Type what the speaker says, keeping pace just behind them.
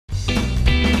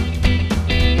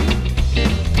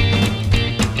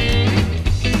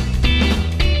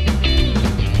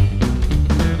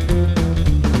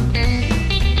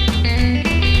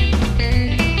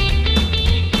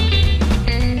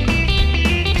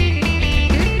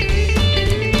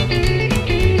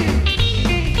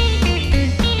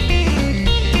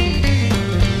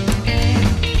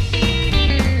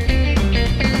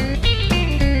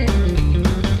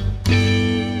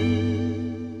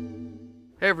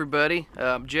everybody,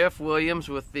 I'm Jeff Williams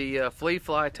with the Fle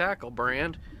Fly tackle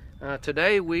brand.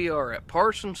 Today we are at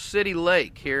Parsons City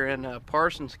Lake here in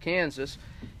Parsons, Kansas,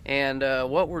 and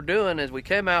what we're doing is we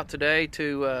came out today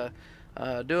to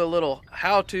do a little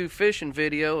how-to fishing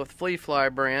video with Fle Fly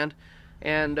brand.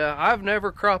 And I've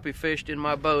never crappie fished in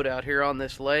my boat out here on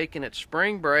this lake, and it's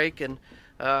spring break, and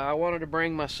I wanted to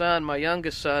bring my son, my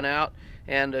youngest son, out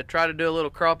and try to do a little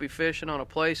crappie fishing on a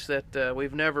place that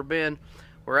we've never been.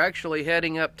 We're actually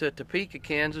heading up to Topeka,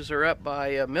 Kansas, or up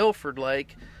by Milford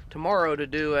Lake tomorrow to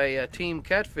do a Team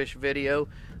Catfish video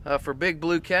for big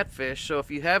blue catfish. So if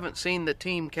you haven't seen the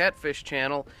Team Catfish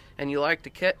channel and you like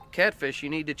to catfish, you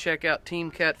need to check out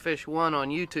Team Catfish 1 on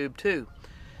YouTube too.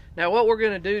 Now what we're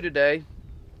going to do today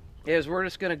is we're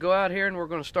just going to go out here and we're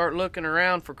going to start looking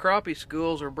around for crappie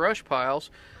schools or brush piles.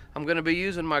 I'm going to be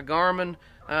using my Garmin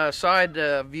side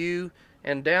view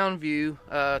and down view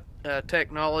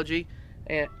technology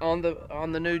and on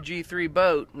the new G3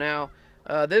 boat. Now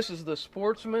this is the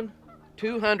Sportsman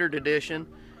 200 edition,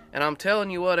 and I'm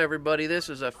telling you what, everybody, this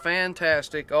is a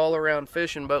fantastic all-around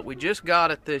fishing boat. We just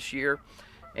got it this year,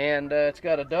 and it's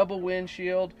got a double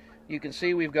windshield. You can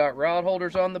see we've got rod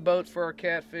holders on the boat for our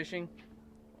catfishing.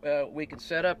 We can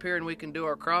set up here and we can do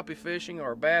our crappie fishing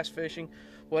or bass fishing,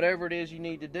 whatever it is you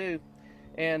need to do.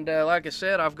 And like I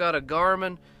said, I've got a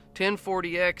Garmin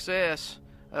 1040XS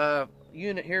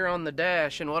unit here on the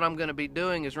dash, and what I'm going to be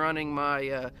doing is running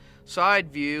my side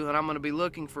view, and I'm going to be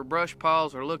looking for brush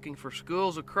piles or looking for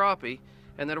schools of crappie,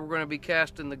 and then we're going to be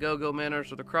casting the go-go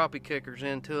minnows or the crappie kickers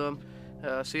into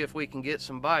them, see if we can get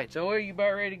some bites. So are you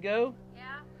about ready to go?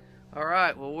 Yeah. All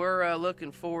right, well, we're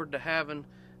looking forward to having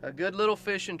a good little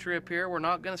fishing trip here. We're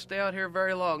not going to stay out here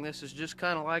very long. This is just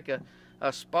kind of like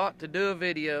a spot to do a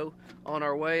video on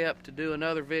our way up to do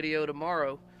another video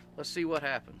tomorrow. Let's see what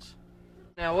happens.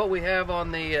 Now what we have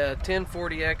on the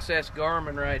 1040XS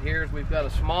Garmin right here is we've got a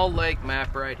small lake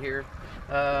map right here.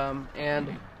 And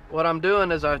what I'm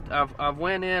doing is I've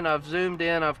went in, I've zoomed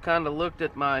in, I've kind of looked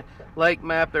at my lake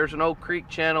map. There's an old creek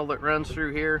channel that runs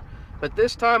through here. But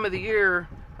this time of the year,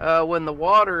 when the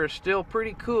water is still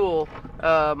pretty cool,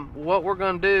 what we're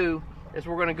going to do is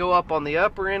we're going to go up on the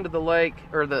upper end of the lake,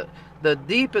 or the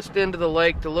deepest end of the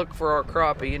lake, to look for our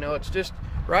crappie. You know, it's just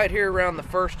right here around the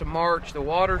 1st of March. The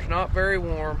water's not very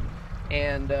warm,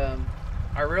 and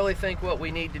I really think what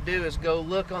we need to do is go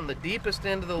look on the deepest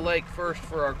end of the lake first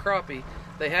for our crappie.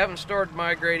 They haven't started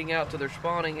migrating out to their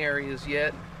spawning areas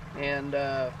yet, and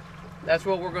that's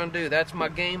what we're going to do. That's my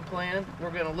game plan.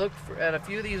 We're going to look at a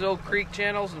few of these old creek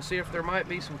channels and see if there might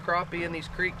be some crappie in these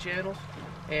creek channels,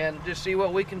 and just see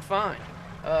what we can find.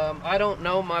 I don't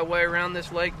know my way around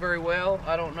this lake very well.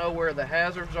 I don't know where the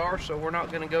hazards are, so we're not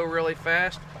going to go really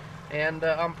fast. And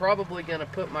I'm probably going to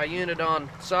put my unit on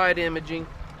side imaging,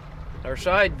 or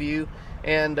side view,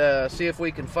 and see if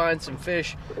we can find some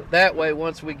fish that way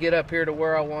once we get up here to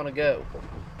where I want to go.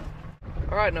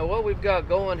 All right, now what we've got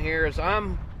going here is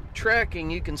I'm tracking.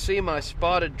 You can see my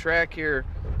spotted track here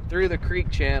through the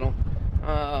creek channel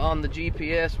on the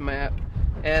GPS map,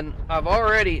 and I've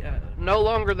already no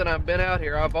longer than I've been out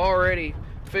here, I've already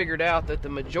figured out that the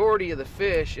majority of the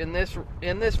fish in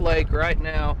this lake right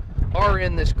now are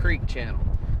in this creek channel.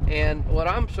 And what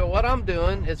I'm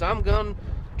doing is I'm going to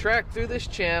track through this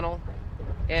channel,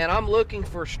 and I'm looking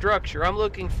for structure. I'm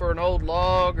looking for an old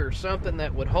log or something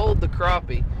that would hold the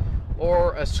crappie,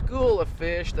 or a school of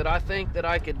fish that I think that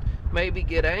I could maybe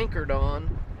get anchored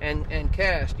on and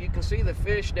cast. You can see the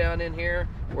fish down in here.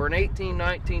 We're in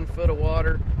 18-19 foot of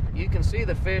water. You can see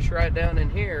the fish right down in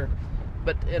here.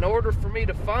 But in order for me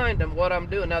to find them, what I'm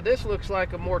doing, now this looks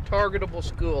like a more targetable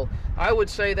school. I would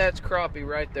say that's crappie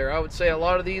right there. I would say a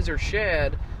lot of these are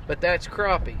shad, but that's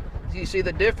crappie. You see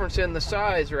the difference in the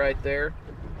size right there.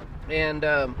 And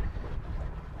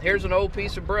here's an old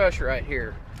piece of brush right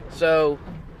here. So,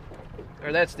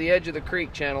 or that's the edge of the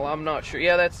creek channel, I'm not sure.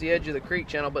 Yeah, that's the edge of the creek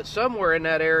channel, but somewhere in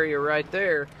that area right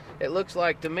there, it looks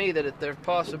like to me that there's a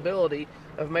possibility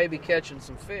of maybe catching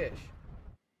some fish.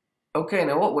 Okay,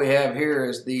 now what we have here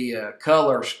is the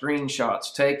color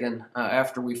screenshots taken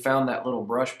after we found that little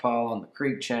brush pile on the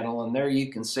creek channel, and there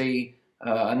you can see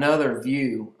another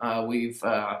view. We've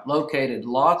located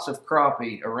lots of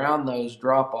crappie around those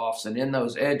drop-offs and in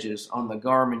those edges on the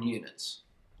Garmin units.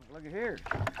 Look at here.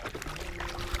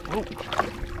 Oh.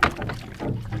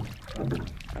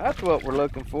 That's what we're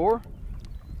looking for.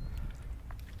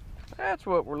 That's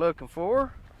what we're looking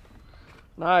for.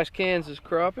 Nice Kansas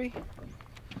crappie.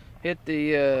 Hit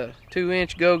the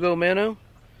 2-inch go-go minnow.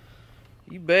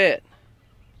 You bet.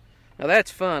 Now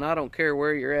that's fun. I don't care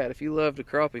where you're at. If you love to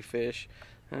crappie fish,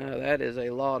 that is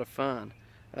a lot of fun.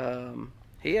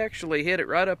 he actually hit it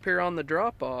right up here on the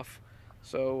drop off.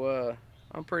 So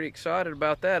I'm pretty excited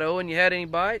about that. Owen, you had any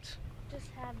bites?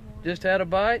 Just had one. Just had a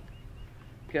bite?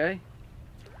 Okay.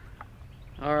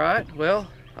 All right, well,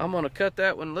 I'm gonna cut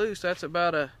that one loose. That's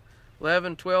about a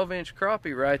 11, 12 inch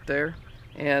crappie right there.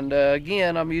 And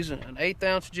again, I'm using an 1/8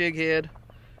 ounce jig head,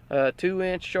 2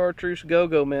 inch chartreuse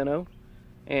go-go minnow,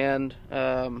 and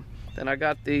then I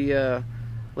got the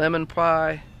lemon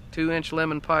pie, 2 inch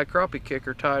lemon pie crappie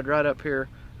kicker tied right up here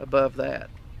above that.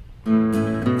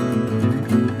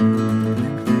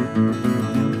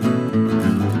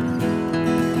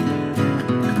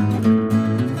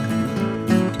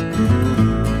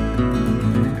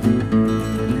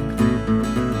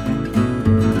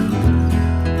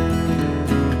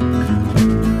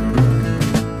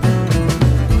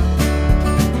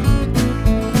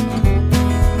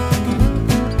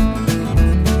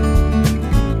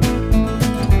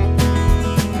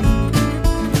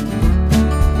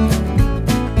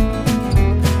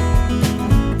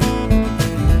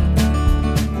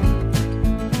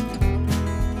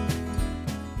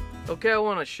 Okay, I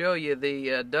want to show you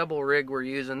the double rig we're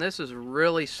using. This is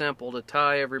really simple to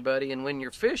tie, everybody, and when you're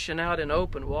fishing out in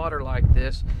open water like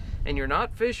this and you're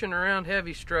not fishing around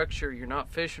heavy structure, you're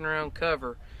not fishing around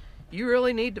cover, you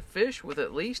really need to fish with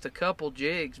at least a couple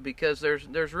jigs, because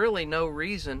there's really no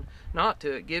reason not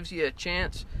to. It gives you a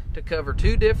chance to cover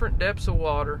 2 different depths of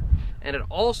water, and it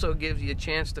also gives you a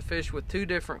chance to fish with 2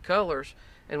 different colors.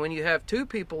 And when you have 2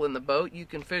 people in the boat, you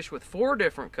can fish with 4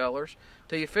 different colors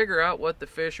till you figure out what the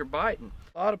fish are biting.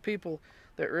 A lot of people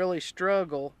that really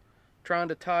struggle trying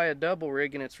to tie a double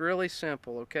rig, and it's really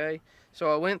simple, okay?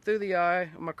 So I went through the eye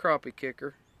of my crappie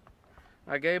kicker.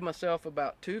 I gave myself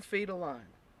about 2 feet of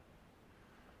line.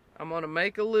 I'm gonna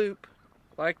make a loop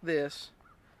like this,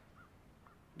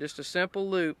 just a simple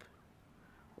loop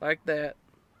like that,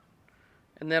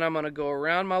 and then I'm gonna go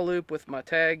around my loop with my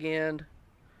tag end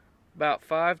about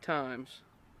 5 times,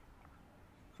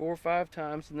 4 or 5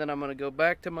 times, and then I'm going to go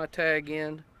back to my tag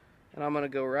end, and I'm going to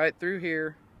go right through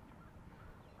here,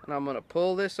 and I'm going to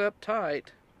pull this up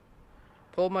tight,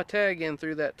 pull my tag end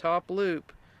through that top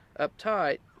loop up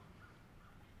tight.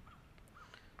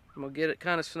 I'm going to get it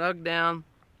kind of snugged down,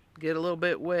 get a little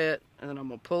bit wet, and then I'm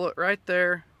going to pull it right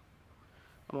there.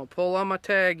 I'm going to pull on my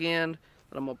tag end,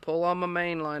 and I'm going to pull on my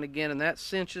main line again, and that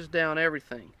cinches down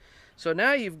everything. So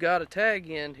now you've got a tag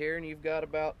end here, and you've got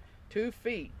about 2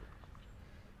 feet.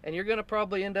 And you're going to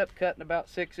probably end up cutting about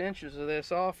 6 inches of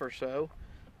this off or so.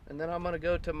 And then I'm going to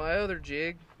go to my other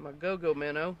jig, my go-go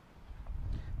minnow.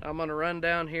 I'm going to run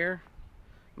down here,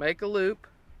 make a loop,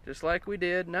 just like we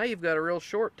did. Now you've got a real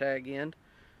short tag end,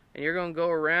 and you're going to go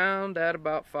around that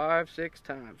about 5, 6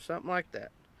 times, something like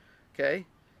that. Okay,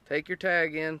 take your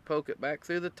tag end, poke it back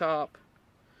through the top,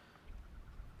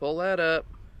 pull that up.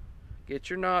 Get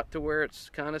your knot to where it's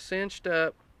kind of cinched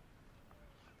up.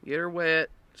 Get her wet,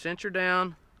 cinch her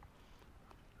down.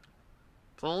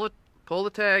 Pull the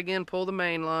tag in, pull the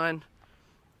main line,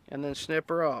 and then snip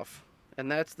her off. And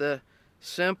that's the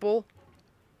simple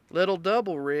little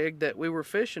double rig that we were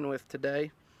fishing with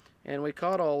today, and we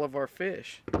caught all of our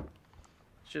fish.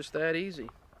 It's just that easy.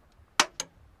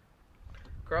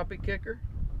 Crappie kicker,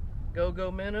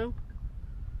 go-go minnow.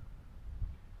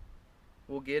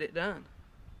 We'll get it done.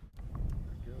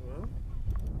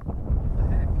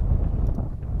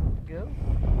 Go.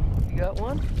 You got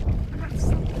one?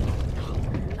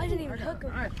 I didn't even hook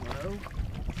him. Nice one.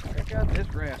 Check out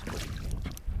this rascal.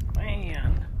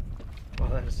 Man. Oh,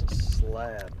 that is a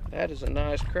slab. That is a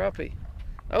nice crappie.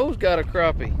 O's got a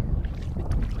crappie.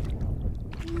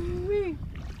 Wee.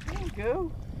 There you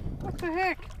go. What the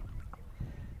heck?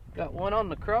 Got one on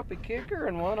the crappie kicker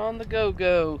and one on the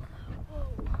go-go.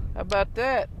 How about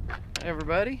that,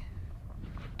 everybody?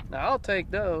 Now I'll take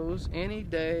those any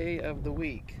day of the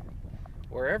week.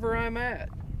 Wherever I'm at.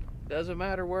 Doesn't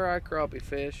matter where I crappie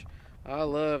fish. I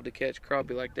love to catch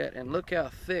crappie like that. And look how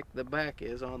thick the back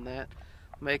is on that.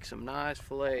 Make some nice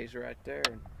fillets right there.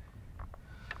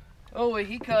 Oh,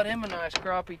 he caught him a nice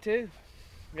crappie too.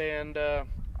 And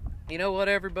you know what,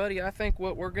 everybody? I think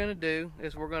what we're going to do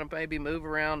is we're going to maybe move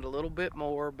around a little bit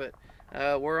more. But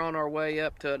we're on our way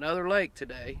up to another lake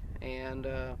today. And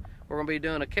we're going to be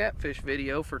doing a catfish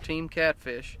video for Team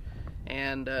Catfish.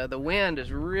 And the wind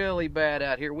is really bad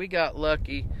out here. We got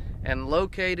lucky and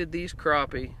located these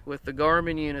crappie with the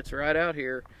Garmin units right out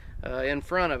here in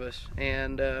front of us,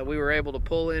 and we were able to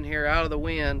pull in here out of the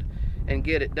wind and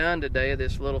get it done today,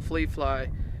 this little Fle Fly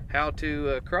how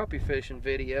to crappie fishing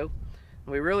video.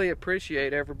 We really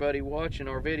appreciate everybody watching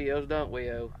our videos, don't we,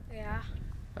 O? Yeah.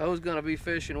 O's gonna be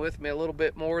fishing with me a little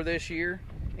bit more this year,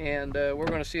 And we're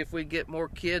going to see if we get more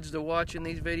kids to watching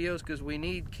these videos, because we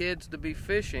need kids to be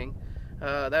fishing.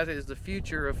 That is the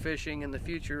future of fishing and the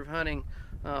future of hunting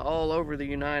all over the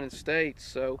United States.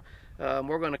 So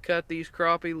we're going to cut these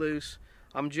crappie loose.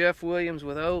 I'm Jeff Williams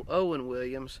with Owen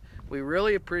Williams. We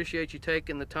really appreciate you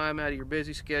taking the time out of your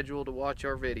busy schedule to watch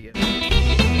our video.